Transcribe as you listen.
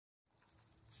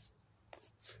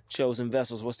Chosen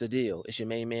Vessels, what's the deal? It's your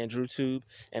main man, Druuill,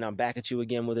 and I'm back at you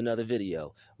again with another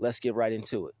video. Let's get right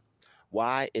into it.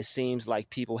 Why it seems like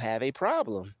people have a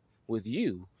problem with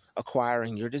you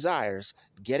acquiring your desires,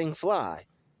 getting fly,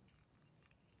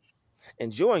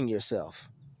 enjoying yourself,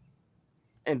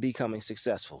 and becoming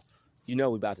successful. You know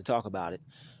we're about to talk about it.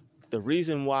 The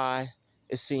reason why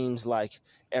it seems like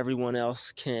everyone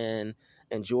else can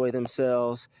enjoy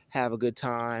themselves, have a good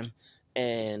time,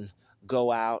 and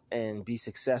go out and be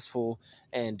successful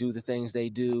and do the things they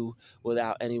do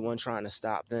without anyone trying to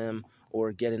stop them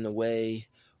or get in the way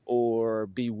or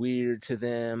be weird to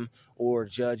them or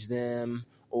judge them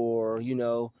or, you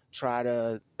know, try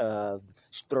to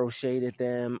throw shade at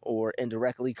them or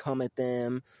indirectly come at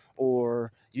them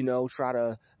or, you know, try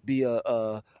to be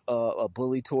a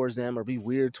bully towards them or be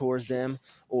weird towards them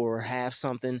or have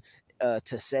something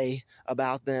to say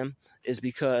about them, is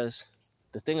because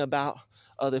the thing about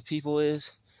other people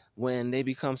is when they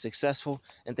become successful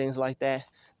and things like that,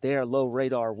 they're low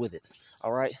radar with it.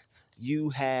 All right. You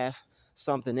have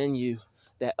something in you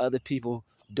that other people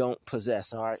don't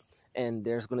possess. All right. And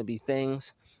there's going to be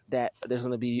things that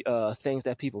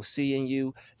people see in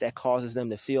you that causes them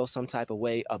to feel some type of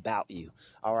way about you.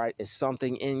 All right. It's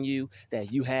something in you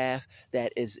that you have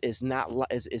that is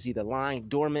either lying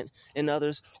dormant in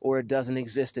others or it doesn't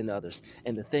exist in others.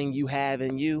 And the thing you have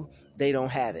in you, they don't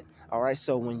have it. All right.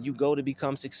 So when you go to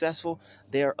become successful,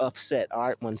 they're upset. All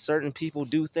right. When certain people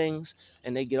do things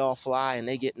and they get all fly and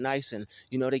they get nice and,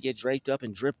 you know, they get draped up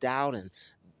and dripped out and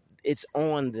it's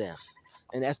on them.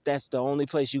 And that's the only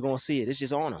place you're going to see it. It's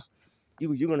just on them.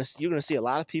 You're gonna see a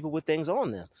lot of people with things on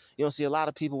them. You don't see a lot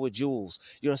of people with jewels.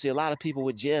 You don't see a lot of people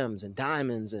with gems and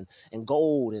diamonds and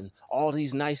gold and all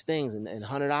these nice things and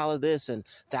 $100 this and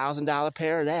 $1,000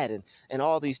 pair of that and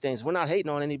all these things. We're not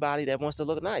hating on anybody that wants to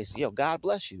look nice. Yo, God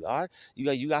bless you. All right,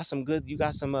 you got some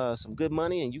good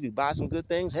money and you can buy some good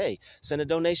things. Hey, send a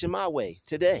donation my way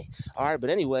today. All right, but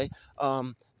anyway,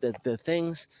 the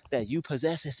things that you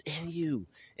possess is in you.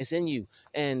 It's in you.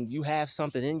 And you have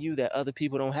something in you that other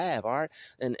people don't have, all right?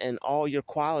 And all your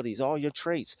qualities, all your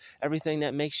traits, everything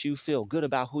that makes you feel good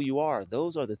about who you are,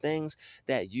 those are the things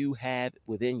that you have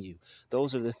within you.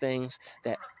 Those are the things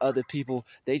that other people,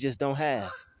 they just don't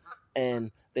have.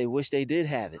 And they wish they did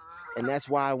have it. And that's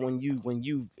why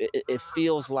it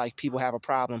feels like people have a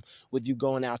problem with you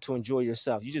going out to enjoy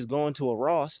yourself. You just going to a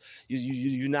Ross.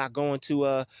 You're not going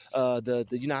to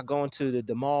you're not going to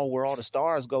the mall where all the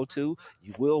stars go to.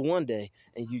 You will one day,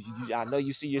 and I know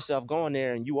you see yourself going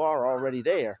there, and you are already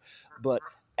there. But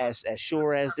as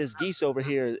sure as this geese over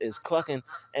here is clucking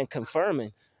and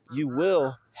confirming, you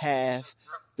will have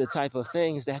the type of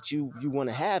things that you want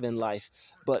to have in life.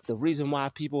 But the reason why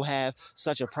people have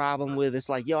such a problem with it's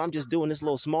like, yo, I'm just doing this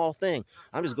little small thing.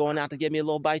 I'm just going out to get me a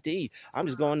little bite to eat. I'm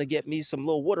just going to get me some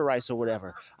little water ice or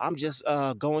whatever. I'm just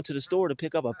going to the store to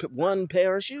pick up one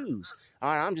pair of shoes.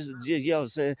 All right, I'm just, yo,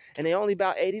 and they only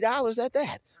about $80 at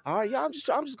that. All right, y'all, I'm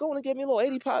just going to get me a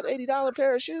little $80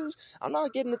 pair of shoes. I'm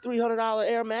not getting the $300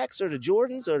 Air Max or the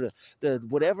Jordans or the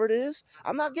whatever it is.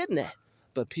 I'm not getting that.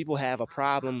 But people have a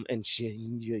problem, and shit,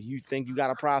 you think you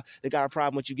got a problem. They got a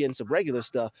problem with you getting some regular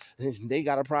stuff. They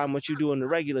got a problem with you doing the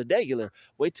regular.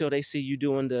 Wait till they see you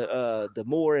doing the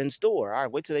more in store. All right,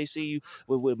 wait till they see you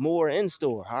with more in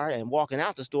store. All right, and walking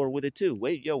out the store with it too.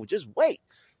 Wait, yo, just wait,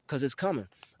 because it's coming.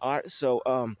 All right, so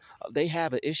they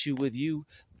have an issue with you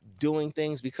doing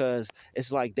things because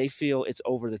it's like they feel it's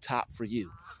over the top for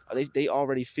you. They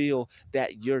already feel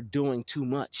that you're doing too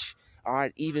much. All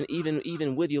right, even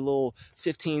with your little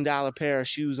 $15 pair of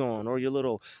shoes on, or your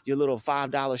little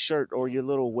 $5 shirt, or your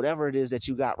little whatever it is that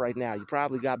you got right now, you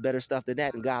probably got better stuff than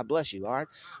that, and God bless you. All right,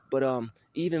 but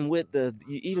even with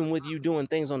you doing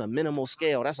things on a minimal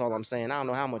scale, that's all I'm saying. I don't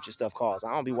know how much your stuff costs.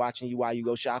 I don't be watching you while you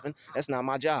go shopping. That's not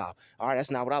my job. All right, that's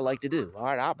not what I like to do. All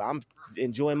right, I'm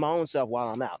enjoying my own self while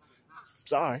I'm out.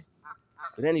 Sorry,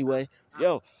 but anyway,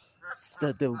 yo,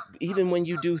 even when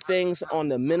you do things on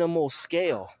the minimal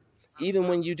scale. Even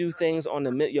when you do things on the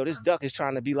this duck is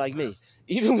trying to be like me.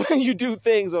 Even when you do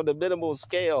things on the minimal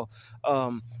scale,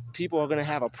 people are going to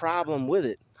have a problem with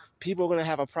it. People are going to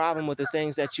have a problem with the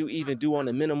things that you even do on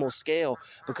the minimal scale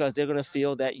because they're going to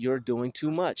feel that you're doing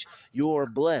too much. You're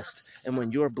blessed. And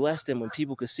when you're blessed and when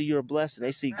people can see you're blessed and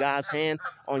they see God's hand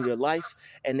on your life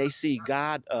and they see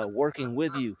God working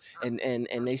with you and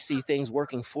they see things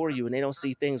working for you and they don't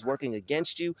see things working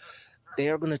against you,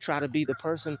 they're going to try to be the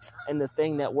person and the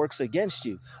thing that works against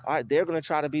you. All right, they're going to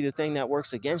try to be the thing that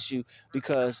works against you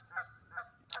because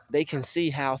they can see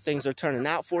how things are turning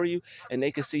out for you, and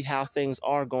they can see how things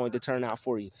are going to turn out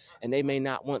for you. And they may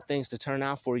not want things to turn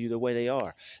out for you the way they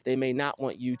are. They may not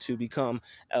want you to become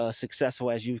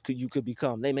successful as you could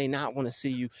become. They may not want to see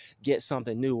you get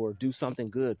something new or do something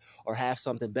good or have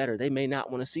something better. They may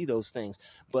not want to see those things,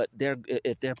 but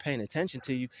if they're paying attention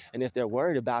to you and if they're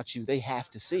worried about you, they have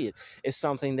to see it. It's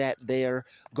something that they're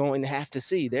going to have to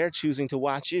see. They're choosing to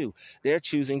watch you. They're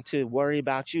choosing to worry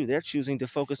about you. They're choosing to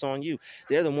focus on you.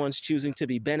 They're the ones choosing to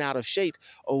be bent out of shape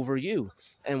over you.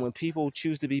 And when people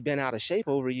choose to be bent out of shape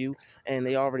over you and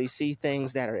they already see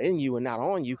things that are in you and not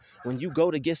on you, when you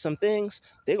go to get some things,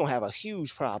 they're going to have a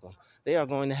huge problem. They are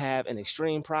going to have an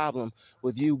extreme problem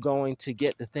with you going to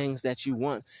get the things that you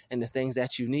want and the things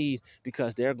that you need,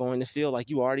 because they're going to feel like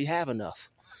you already have enough.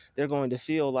 They're going to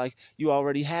feel like you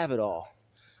already have it all.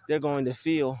 They're going to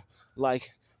feel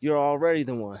like you're already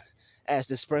the one. As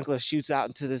the sprinkler shoots out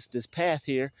into this path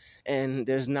here, and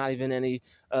there's not even any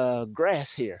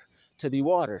grass here to be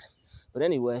watered. But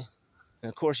anyway, and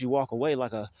of course you walk away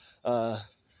like a but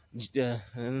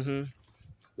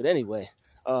anyway,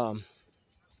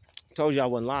 told you I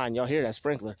wasn't lying. Y'all hear that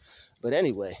sprinkler? But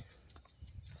anyway,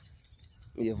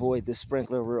 let me avoid this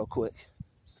sprinkler real quick.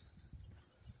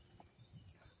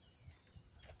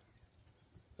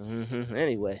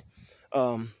 Anyway,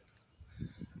 I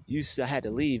had to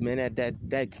leave, man.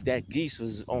 That geese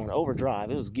was on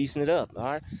overdrive. It was geesing it up. All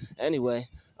right. Anyway,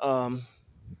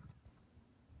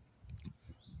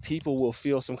 people will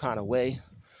feel some kind of way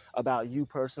about you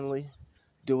personally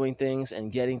doing things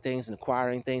and getting things and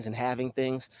acquiring things and having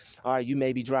things. All right, you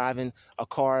may be driving a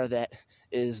car that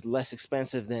is less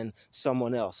expensive than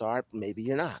someone else. All right, maybe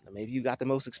you're not. Maybe you got the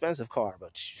most expensive car,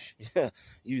 but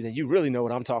you really know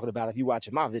what I'm talking about if you're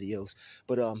watching my videos.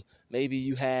 But maybe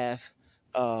you have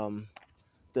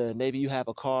maybe you have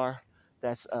a car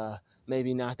that's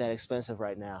maybe not that expensive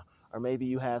right now, or maybe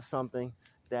you have something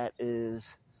that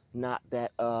is not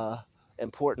that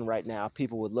important right now.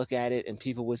 People would look at it and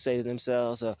people would say to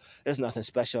themselves, there's nothing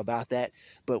special about that.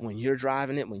 But when you're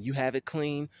driving it, when you have it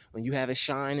clean, when you have it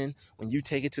shining, when you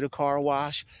take it to the car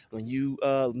wash, when you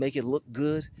make it look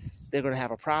good, they're going to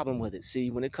have a problem with it. See,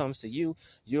 when it comes to you,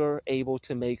 you're able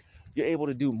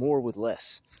to do more with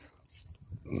less.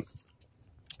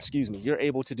 Excuse me, you're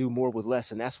able to do more with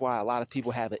less. And that's why a lot of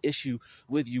people have an issue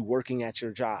with you working at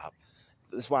your job.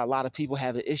 That's why a lot of people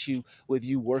have an issue with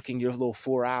you working your little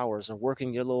 4 hours or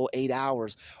working your little 8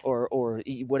 hours or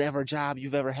whatever job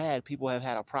you've ever had. People have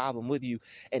had a problem with you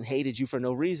and hated you for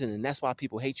no reason. And that's why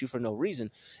people hate you for no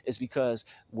reason, is because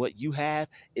what you have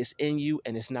is in you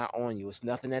and it's not on you. It's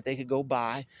nothing that they could go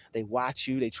buy. They watch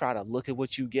you. They try to look at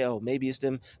what you get. Oh, maybe it's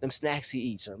them snacks he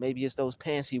eats, or maybe it's those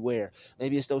pants he wears.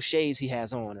 Maybe it's those shades he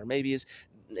has on, or maybe it's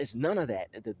none of that.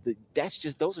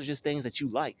 Those are just things that you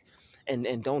like.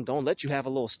 And don't let you have a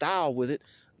little style with it.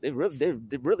 They're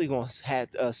really going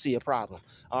to see a problem.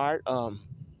 All right.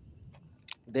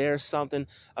 There's something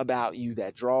about you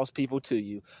that draws people to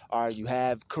you. All right. You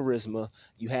have charisma.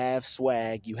 You have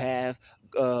swag. You have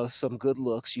some good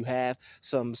looks. You have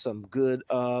some good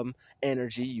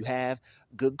energy. You have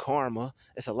good karma.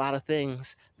 It's a lot of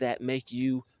things that make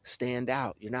you stand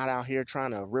out. You're not out here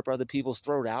trying to rip other people's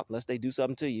throat out unless they do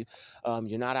something to you.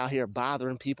 You're not out here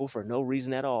bothering people for no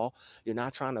reason at all. You're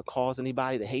not trying to cause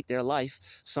anybody to hate their life.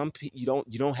 You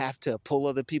don't have to pull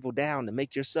other people down to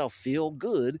make yourself feel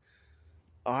good.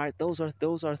 All right, those are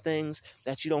things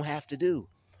that you don't have to do.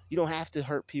 You don't have to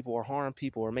hurt people or harm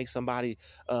people or make somebody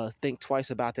think twice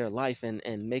about their life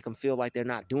and make them feel like they're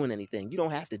not doing anything. You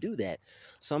don't have to do that.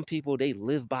 Some people, they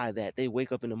live by that. They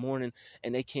wake up in the morning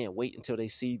and they can't wait until they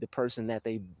see the person that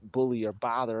they bully or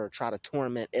bother or try to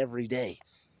torment every day.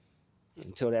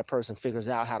 Until that person figures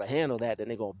out how to handle that, then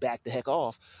they're going to back the heck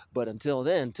off. But until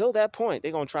that point,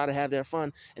 they're going to try to have their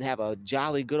fun and have a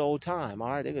jolly good old time.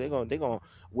 All right, they're going to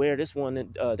wear this one,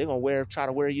 and they're going to try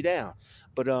to wear you down.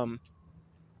 But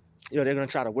they're going to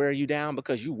try to wear you down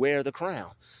because you wear the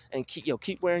crown. And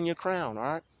keep wearing your crown, all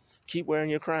right? Keep wearing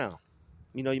your crown.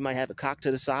 You might have it cocked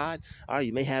to the side. All right,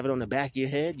 you may have it on the back of your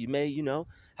head. You may,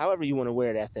 however you want to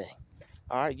wear that thing.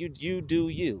 All right, you do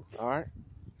you, all right?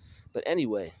 But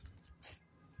anyway,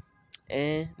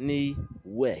 this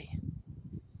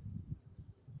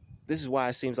is why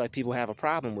it seems like people have a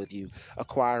problem with you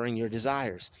acquiring your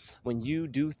desires. When you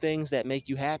do things that make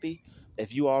you happy,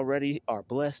 if you already are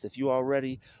blessed, if you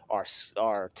already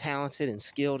are talented and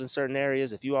skilled in certain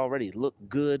areas, if you already look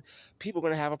good, people are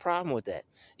going to have a problem with that.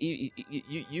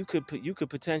 You could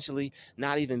potentially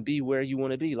not even be where you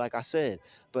want to be, like I said.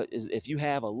 But if you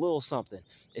have a little something,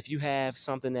 if you have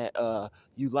something that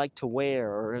you like to wear,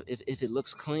 or if it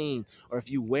looks clean, or if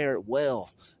you wear it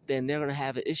well, then they're gonna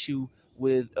have an issue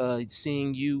with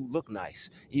seeing you look nice.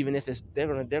 Even if it's they're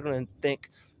gonna think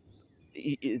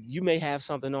you may have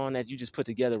something on that you just put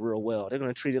together real well. They're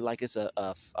going to treat it like it's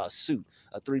a suit,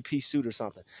 a three-piece suit or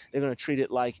something. They're going to treat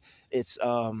it like it's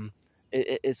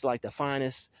like the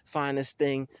finest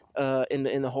thing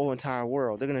in the whole entire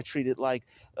world. They're going to treat it like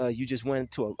you just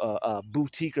went to a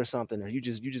boutique or something, or you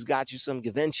just got you some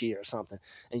Givenchy or something,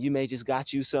 and you may just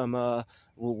got you some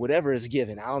whatever is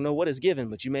given. I don't know what is given,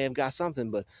 but you may have got something.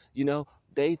 But you know,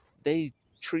 they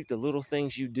treat the little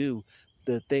things you do,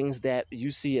 the things that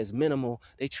you see as minimal,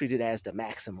 they treat it as the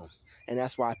maximum. And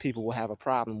that's why people will have a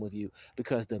problem with you,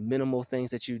 because the minimal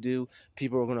things that you do,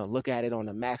 people are going to look at it on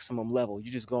the maximum level.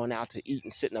 You're just going out to eat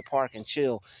and sit in a park and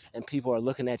chill, and people are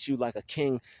looking at you like a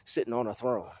king sitting on a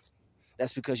throne.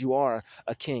 That's because you are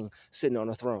a king sitting on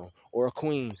a throne, or a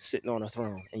queen sitting on a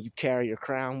throne, and you carry your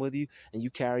crown with you, and you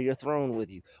carry your throne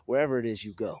with you wherever it is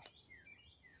you go.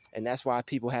 And that's why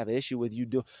people have an issue with you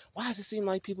doing. Why does it seem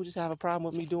like people just have a problem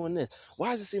with me doing this?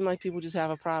 Why does it seem like people just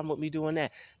have a problem with me doing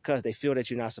that? Because they feel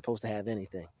that you're not supposed to have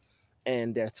anything.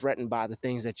 And they're threatened by the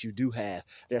things that you do have.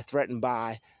 They're threatened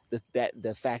by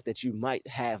the fact that you might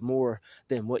have more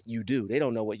than what you do. They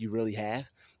don't know what you really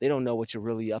have. They don't know what you're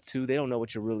really up to. They don't know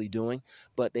what you're really doing.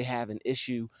 But they have an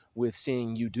issue with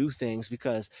seeing you do things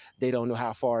because they don't know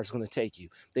how far it's going to take you.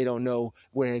 They don't know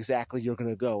where exactly you're going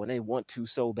to go. And they want to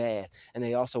so bad. And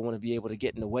they also want to be able to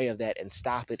get in the way of that and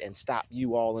stop it and stop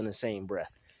you all in the same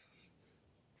breath.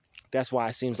 That's why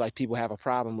it seems like people have a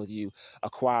problem with you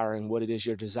acquiring what it is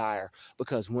your desire,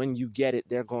 because when you get it,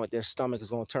 their stomach is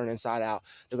going to turn inside out.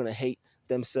 They're going to hate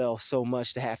themselves so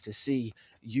much to have to see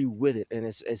you with it. And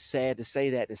it's sad to say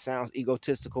that. It sounds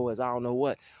egotistical as I don't know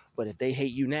what, but if they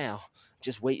hate you now,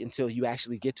 just wait until you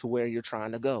actually get to where you're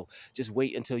trying to go. Just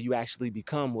wait until you actually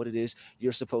become what it is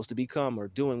you're supposed to become, or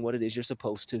doing what it is you're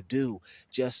supposed to do.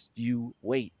 Just you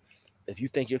wait. If you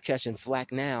think you're catching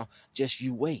flack now, just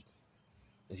you wait.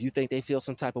 If you think they feel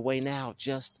some type of way now,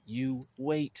 just you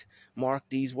wait. Mark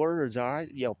these words, all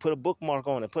right? Yo, put a bookmark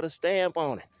on it. Put a stamp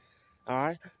on it, all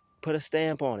right? Put a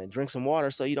stamp on it. Drink some water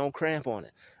so you don't cramp on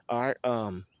it, all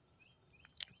right?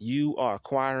 You are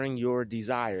acquiring your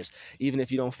desires, even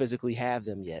if you don't physically have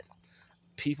them yet.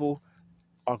 People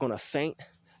are going to faint.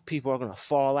 People are going to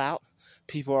fall out.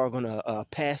 People are going to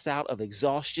pass out of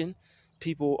exhaustion.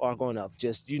 People are going to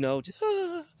just,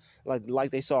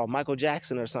 like they saw Michael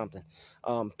Jackson or something.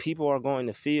 People are going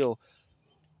to feel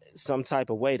some type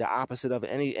of way, the opposite of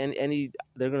any.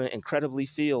 They're going to incredibly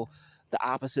feel the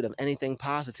opposite of anything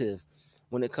positive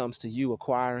when it comes to you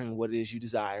acquiring what it is you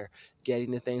desire,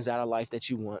 getting the things out of life that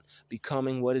you want,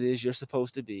 becoming what it is you're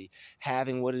supposed to be,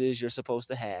 having what it is you're supposed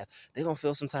to have. They're going to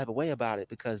feel some type of way about it,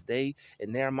 because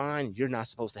in their mind, you're not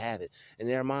supposed to have it. In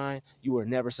their mind, you were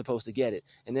never supposed to get it.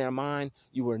 In their mind,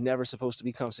 you were never supposed to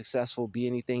become successful, be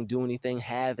anything, do anything,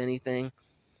 have anything.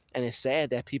 And it's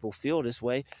sad that people feel this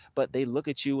way, but they look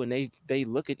at you and they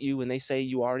look at you and they say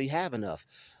you already have enough.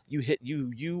 You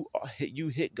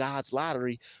hit God's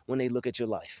lottery when they look at your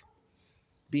life.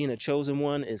 Being a chosen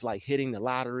one is like hitting the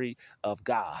lottery of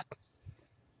God.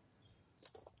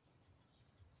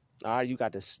 All right, you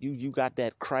got this. You got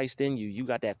that Christ in you. You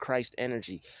got that Christ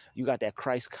energy. You got that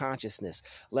Christ consciousness.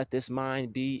 Let this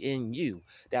mind be in you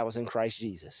that was in Christ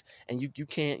Jesus. And you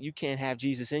can't have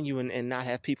Jesus in you and not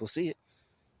have people see it.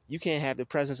 You can't have the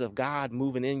presence of God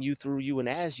moving in you, through you, and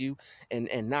as you,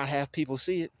 and not have people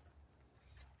see it.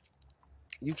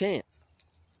 You can't.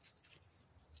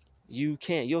 You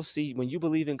can't. You'll see, when you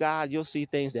believe in God, you'll see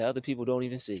things that other people don't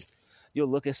even see. You'll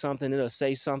look at something, it'll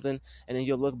say something, and then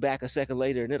you'll look back a second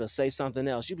later and it'll say something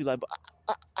else. You'll be like,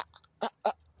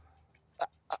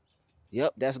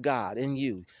 yep, that's God in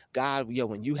you. God,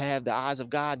 when you have the eyes of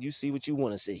God, you see what you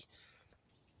want to see.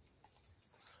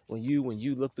 When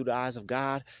you look through the eyes of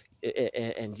God,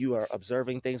 and you are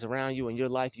observing things around you in your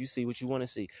life, you see what you want to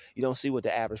see. You don't see what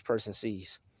the average person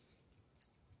sees.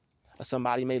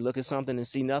 Somebody may look at something and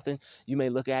see nothing. You may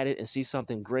look at it and see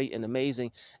something great and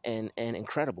amazing and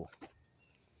incredible.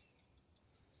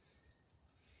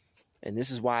 And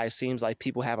this is why it seems like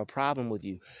people have a problem with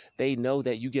you. They know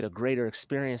that you get a greater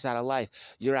experience out of life.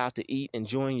 You're out to eat,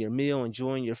 enjoying your meal,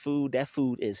 enjoying your food. That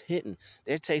food is hitting.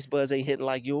 Their taste buds ain't hitting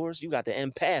like yours. You got the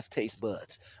empath taste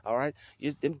buds. All right.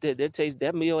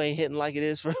 That meal ain't hitting like it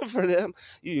is for them.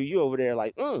 You over there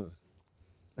like,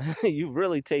 you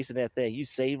really tasting that thing. You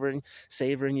savoring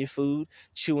your food,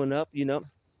 chewing up,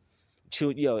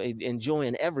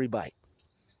 enjoying every bite.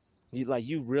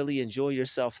 You really enjoy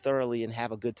yourself thoroughly and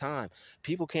have a good time.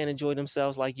 People can't enjoy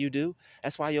themselves like you do.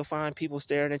 That's why you'll find people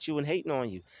staring at you and hating on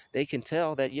you. They can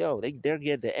tell that, yo, they're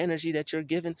getting the energy that you're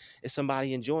giving is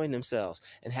somebody enjoying themselves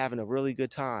and having a really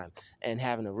good time and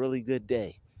having a really good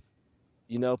day.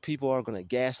 You know, people are going to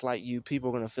gaslight you. People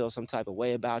are going to feel some type of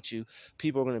way about you.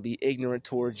 People are going to be ignorant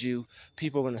towards you.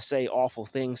 People are going to say awful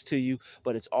things to you,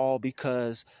 but it's all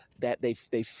because that they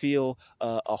feel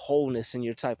a wholeness in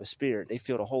your type of spirit. They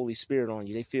feel the Holy Spirit on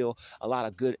you. They feel a lot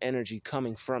of good energy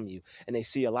coming from you, and they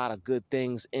see a lot of good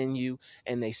things in you,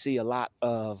 and they see a lot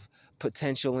of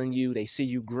potential in you. They see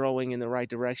you growing in the right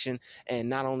direction, and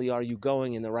not only are you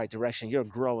going in the right direction, you're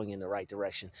growing in the right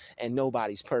direction, and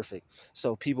nobody's perfect.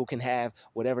 So people can have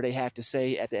whatever they have to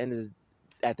say at the end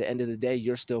of the day,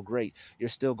 you're still great. You're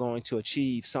still going to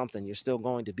achieve something. You're still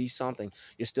going to be something.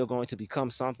 You're still going to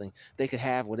become something. They could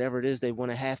have whatever it is they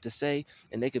want to have to say,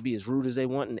 and they could be as rude as they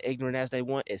want and ignorant as they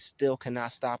want. It still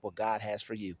cannot stop what God has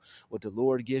for you. What the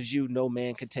Lord gives you, no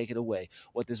man can take it away.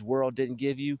 What this world didn't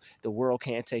give you, the world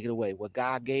can't take it away. What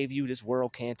God gave you, this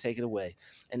world can't take it away.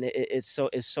 And it's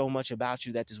so much about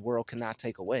you that this world cannot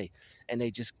take away. And they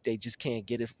just can't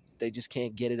get it. They just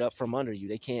can't get it up from under you.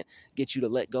 They can't get you to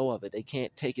let go of it. They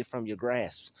can't take it from your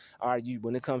grasps. All right,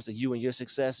 when it comes to you and your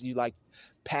success, you like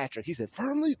Patrick, he said,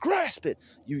 firmly grasp it.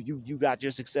 You got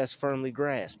your success firmly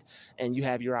grasped, and you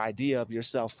have your idea of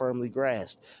yourself firmly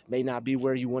grasped. May not be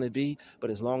where you want to be, but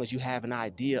as long as you have an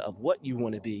idea of what you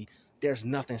want to be, there's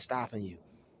nothing stopping you.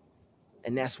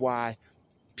 And that's why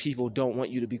people don't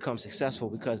want you to become successful,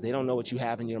 because they don't know what you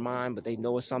have in your mind, but they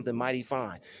know it's something mighty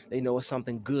fine. They know it's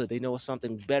something good. They know it's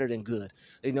something better than good.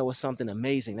 They know it's something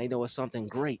amazing. They know it's something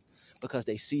great, because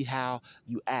they see how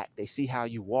you act. They see how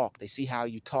you walk. They see how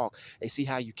you talk. They see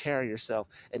how you carry yourself,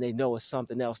 and they know it's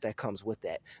something else that comes with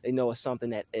that. They know it's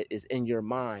something that is in your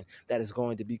mind that is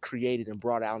going to be created and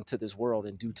brought out into this world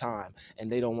in due time,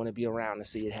 and they don't want to be around to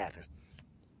see it happen.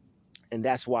 And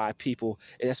that's why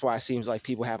it seems like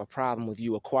people have a problem with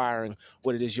you acquiring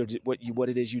what it is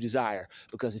you desire.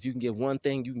 Because if you can get one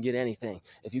thing, you can get anything.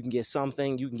 If you can get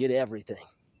something, you can get everything.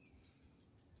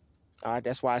 All right,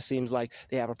 that's why it seems like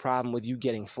they have a problem with you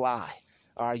getting fly.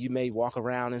 All right, you may walk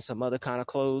around in some other kind of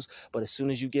clothes, but as soon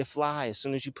as you get fly, as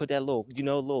soon as you put that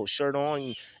little shirt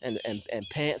on and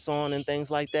pants on and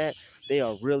things like that, they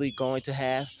are really going to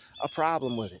have a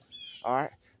problem with it. All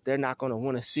right, they're not going to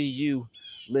want to see you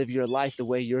live your life the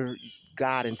way your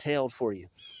God entailed for you.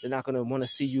 They're not going to want to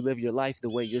see you live your life the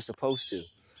way you're supposed to,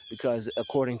 because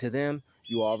according to them,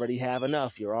 you already have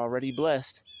enough. You're already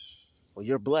blessed. Well,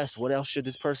 you're blessed. What else should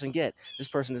this person get? This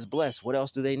person is blessed. What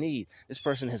else do they need? This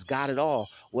person has got it all.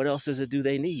 What else do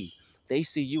they need? They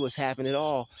see you as having it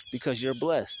all because you're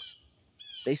blessed.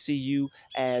 They see you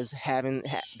as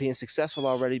being successful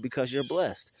already because you're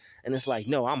blessed. And it's like,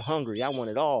 no, I'm hungry. I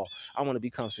want it all. I want to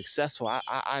become successful.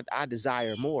 I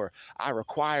desire more. I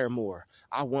require more.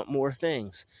 I want more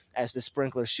things. As the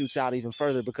sprinkler shoots out even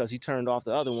further because he turned off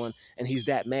the other one, and he's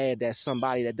that mad that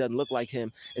somebody that doesn't look like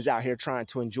him is out here trying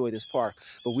to enjoy this park.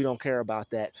 But we don't care about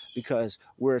that, because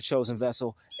we're a chosen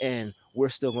vessel, and we're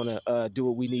still going to do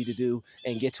what we need to do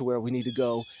and get to where we need to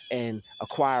go and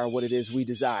acquire what it is we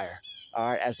desire. All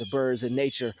right, as the birds in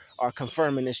nature are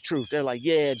confirming this truth. They're like,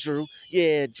 yeah, Drew,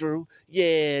 yeah, Drew,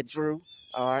 yeah, Drew.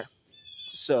 All right.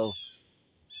 So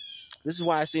this is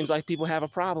why it seems like people have a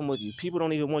problem with you. People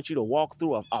don't even want you to walk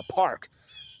through a park.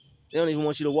 They don't even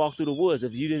want you to walk through the woods.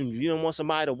 If you didn't want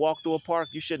somebody to walk through a park,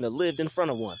 you shouldn't have lived in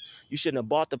front of one. You shouldn't have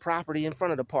bought the property in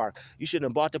front of the park. You shouldn't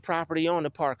have bought the property on the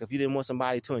park if you didn't want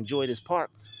somebody to enjoy this park.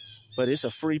 But it's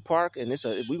a free park, and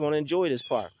we're going to enjoy this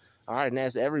park. All right, and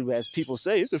as people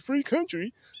say, it's a free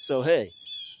country. So, hey,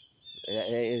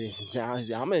 I'm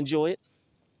going to enjoy it.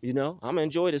 You know, I'm going to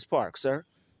enjoy this park, sir.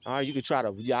 All right, you could try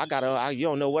to, you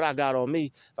don't know what I got on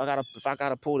me. If I got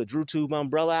to pull the Druuill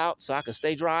umbrella out so I can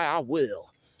stay dry, I will.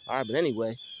 All right, but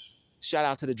anyway, shout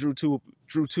out to the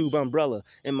Druuill umbrella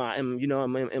in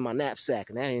my knapsack.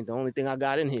 And that ain't the only thing I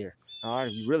got in here. All right,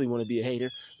 if you really want to be a hater.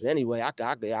 But anyway,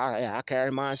 I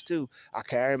carry mines too.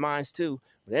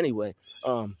 But anyway,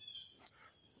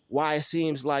 why it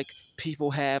seems like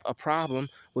people have a problem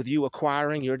with you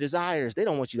acquiring your desires. They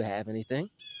don't want you to have anything.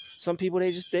 Some people,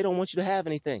 they don't want you to have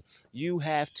anything. You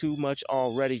have too much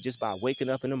already just by waking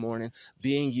up in the morning,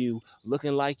 being you,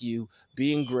 looking like you,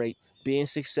 being great, being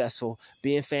successful,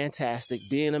 being fantastic,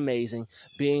 being amazing,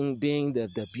 being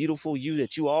the beautiful you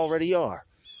that you already are.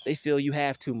 They feel you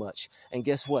have too much. And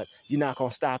guess what? You're not going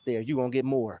to stop there. You're going to get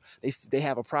more. They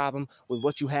have a problem with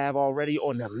what you have already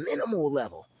on the minimal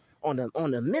level. On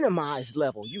the minimized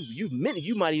level, you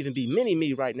might even be mini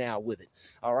me right now with it.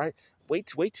 All right, wait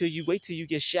till you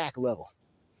get Shaq level.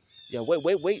 Yeah,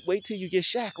 wait till you get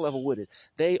Shaq level with it.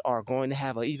 They are going to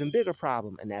have an even bigger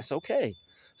problem, and that's okay.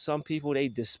 Some people, they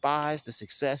despise the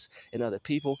success in other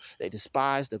people. They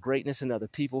despise the greatness in other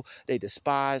people. They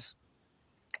despise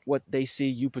what they see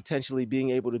you potentially being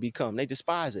able to become. They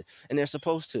despise it, and they're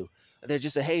supposed to. They're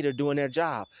just a hater doing their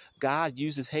job. God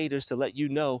uses haters to let you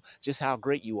know just how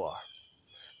great you are.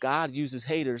 God uses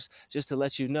haters just to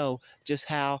let you know just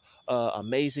how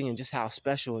amazing and just how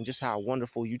special and just how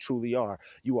wonderful you truly are.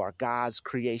 You are God's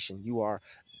creation. You are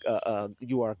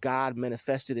God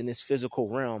manifested in this physical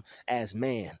realm as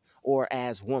man or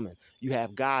as woman. You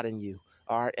have God in you.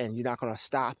 All right, and you're not going to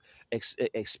stop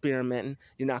experimenting.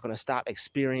 You're not going to stop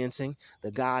experiencing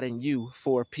the God in you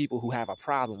for people who have a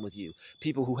problem with you,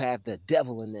 people who have the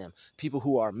devil in them, people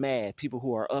who are mad, people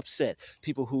who are upset,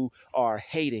 people who are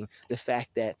hating the fact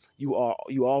that you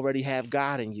already have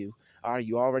God in you. All right,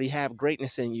 you already have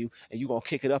greatness in you, and you're going to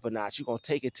kick it up a notch. You're going to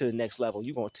take it to the next level.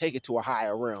 You're going to take it to a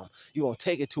higher realm. You're going to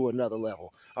take it to another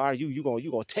level. All right, you're going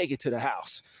to take it to the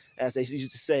house, as they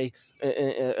used to say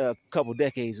a couple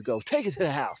decades ago. Take it to the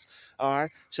house. All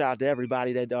right, shout out to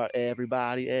everybody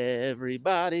everybody.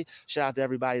 Shout out to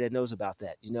everybody that knows about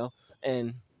that, you know.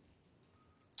 And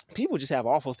people just have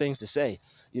awful things to say.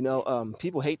 You know,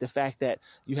 people hate the fact that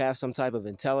you have some type of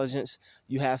intelligence.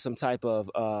 You have some type of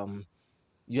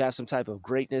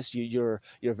greatness. You're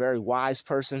a very wise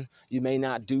person. You may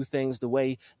not do things the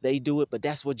way they do it, but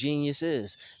that's what genius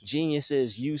is. Genius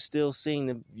is you still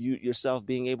seeing yourself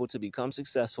being able to become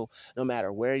successful no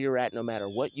matter where you're at, no matter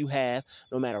what you have,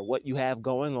 no matter what you have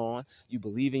going on. You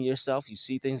believe in yourself. You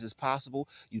see things as possible.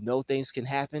 You know things can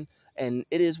happen. And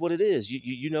it is what it is.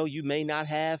 You know, you may not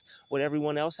have what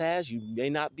everyone else has. You may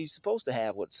not be supposed to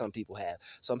have what some people have.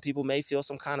 Some people may feel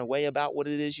some kind of way about what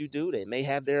it is you do. They may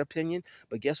have their opinion,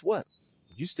 but guess what?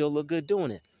 You still look good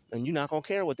doing it. And you're not going to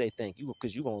care what they think.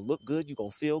 Because you're going to look good. You're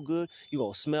going to feel good. You're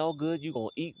going to smell good. You're going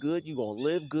to eat good. You're going to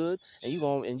live good. And you're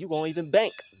going to even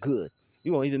bank good.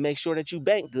 You're going to even make sure that you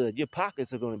bank good. Your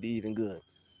pockets are going to be even good.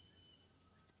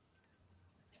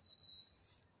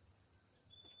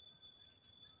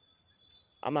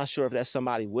 I'm not sure if that's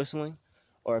somebody whistling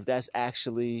or if that's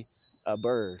actually a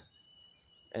bird.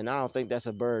 And I don't think that's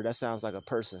a bird. That sounds like a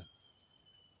person.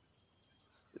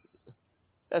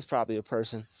 That's probably a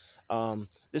person.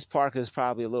 This park is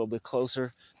probably a little bit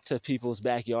closer to people's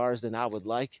backyards than I would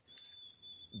like,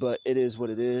 but it is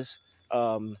what it is.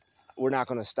 We're not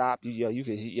going to stop. You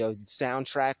can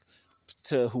soundtrack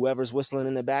to whoever's whistling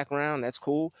in the background. That's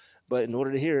cool. But in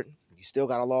order to hear it, you still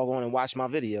got to log on and watch my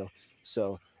video.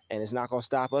 So, and it's not going to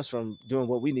stop us from doing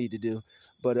what we need to do.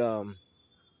 But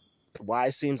why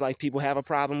it seems like people have a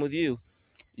problem with you.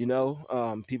 You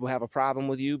know, people have a problem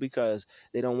with you because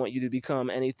they don't want you to become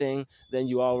anything than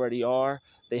you already are.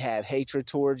 They have hatred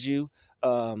towards you.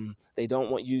 They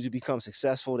don't want you to become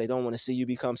successful. They don't want to see you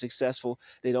become successful.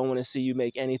 They don't want to see you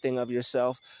make anything of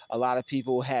yourself. A lot of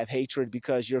people have hatred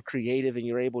because you're creative and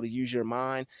you're able to use your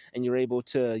mind, and you're able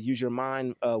to use your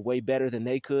mind way better than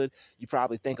they could. You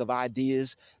probably think of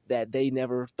ideas that they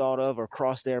never thought of or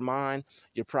crossed their mind.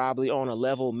 You're probably on a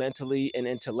level mentally and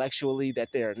intellectually that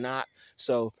they're not.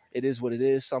 So it is what it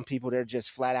is. Some people, they're just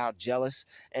flat out jealous,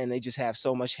 and they just have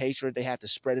so much hatred, they have to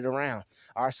spread it around.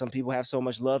 Or some people have so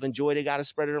much love and joy, they got to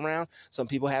spread it around. Some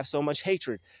people have so much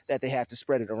hatred that they have to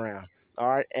spread it around. All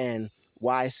right. And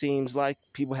why it seems like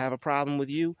people have a problem with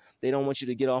you, they don't want you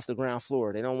to get off the ground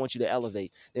floor. They don't want you to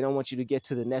elevate. They don't want you to get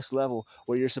to the next level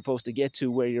where you're supposed to get to,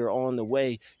 where you're on the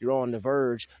way, you're on the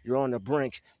verge, you're on the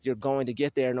brink, you're going to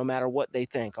get there no matter what they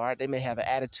think. All right. They may have an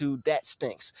attitude that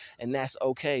stinks, and that's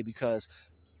okay, because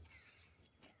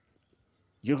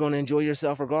you're going to enjoy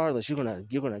yourself regardless. You're going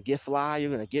to get fly. You're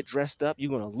going to get dressed up.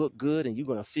 You're going to look good, and you're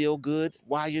going to feel good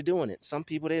while you're doing it. Some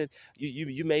people,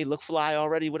 you may look fly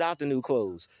already without the new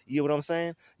clothes. You get what I'm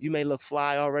saying? You may look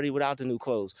fly already without the new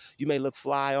clothes. You may look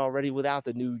fly already without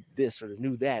the new this or the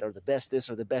new that or the best this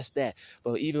or the best that.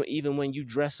 But even when you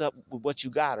dress up with what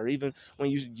you got, or even when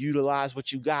you utilize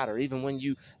what you got, or even when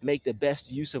you make the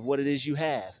best use of what it is you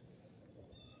have,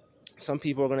 some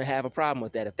people are going to have a problem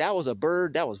with that. If that was a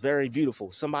bird, that was very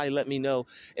beautiful. Somebody let me know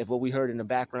if what we heard in the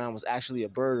background was actually a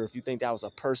bird, or if you think that was a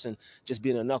person just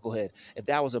being a knucklehead. If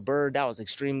that was a bird, that was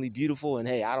extremely beautiful, and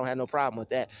hey, I don't have no problem with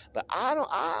that. But I don't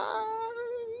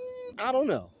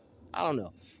know. I don't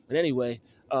know. But anyway,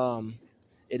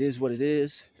 it is what it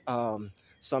is.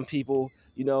 Some people,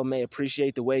 may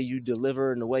appreciate the way you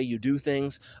deliver and the way you do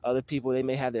things. Other people, they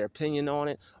may have their opinion on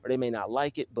it, or they may not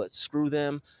like it, but screw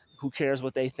them. Who cares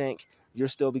what they think? you're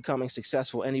still becoming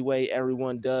successful anyway.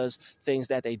 Everyone does things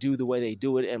that they do the way they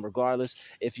do it. And regardless,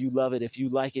 if you love it, if you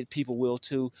like it, people will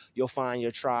too. You'll find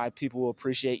your tribe. People will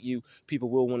appreciate you. People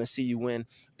will want to see you win.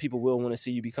 People will want to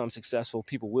see you become successful.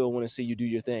 People will want to see you do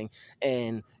your thing.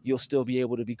 And you'll still be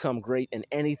able to become great in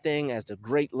anything, as the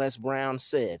great Les Brown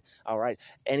said. All right.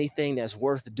 Anything that's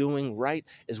worth doing right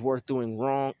is worth doing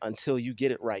wrong until you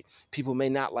get it right. People may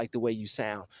not like the way you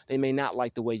sound. They may not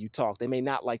like the way you talk. They may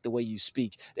not like the way you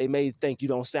speak. They may think you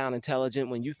don't sound intelligent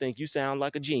when you think you sound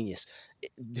like a genius.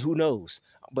 Who knows?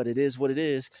 But it is what it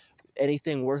is.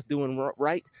 Anything worth doing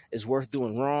right is worth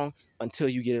doing wrong until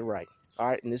you get it right. All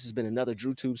right, and this has been another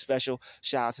DruuTube special.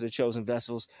 Shout out to the Chosen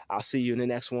Vessels. I'll see you in the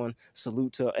next one.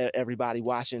 Salute to everybody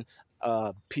watching.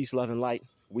 Peace, love, and light.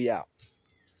 We out.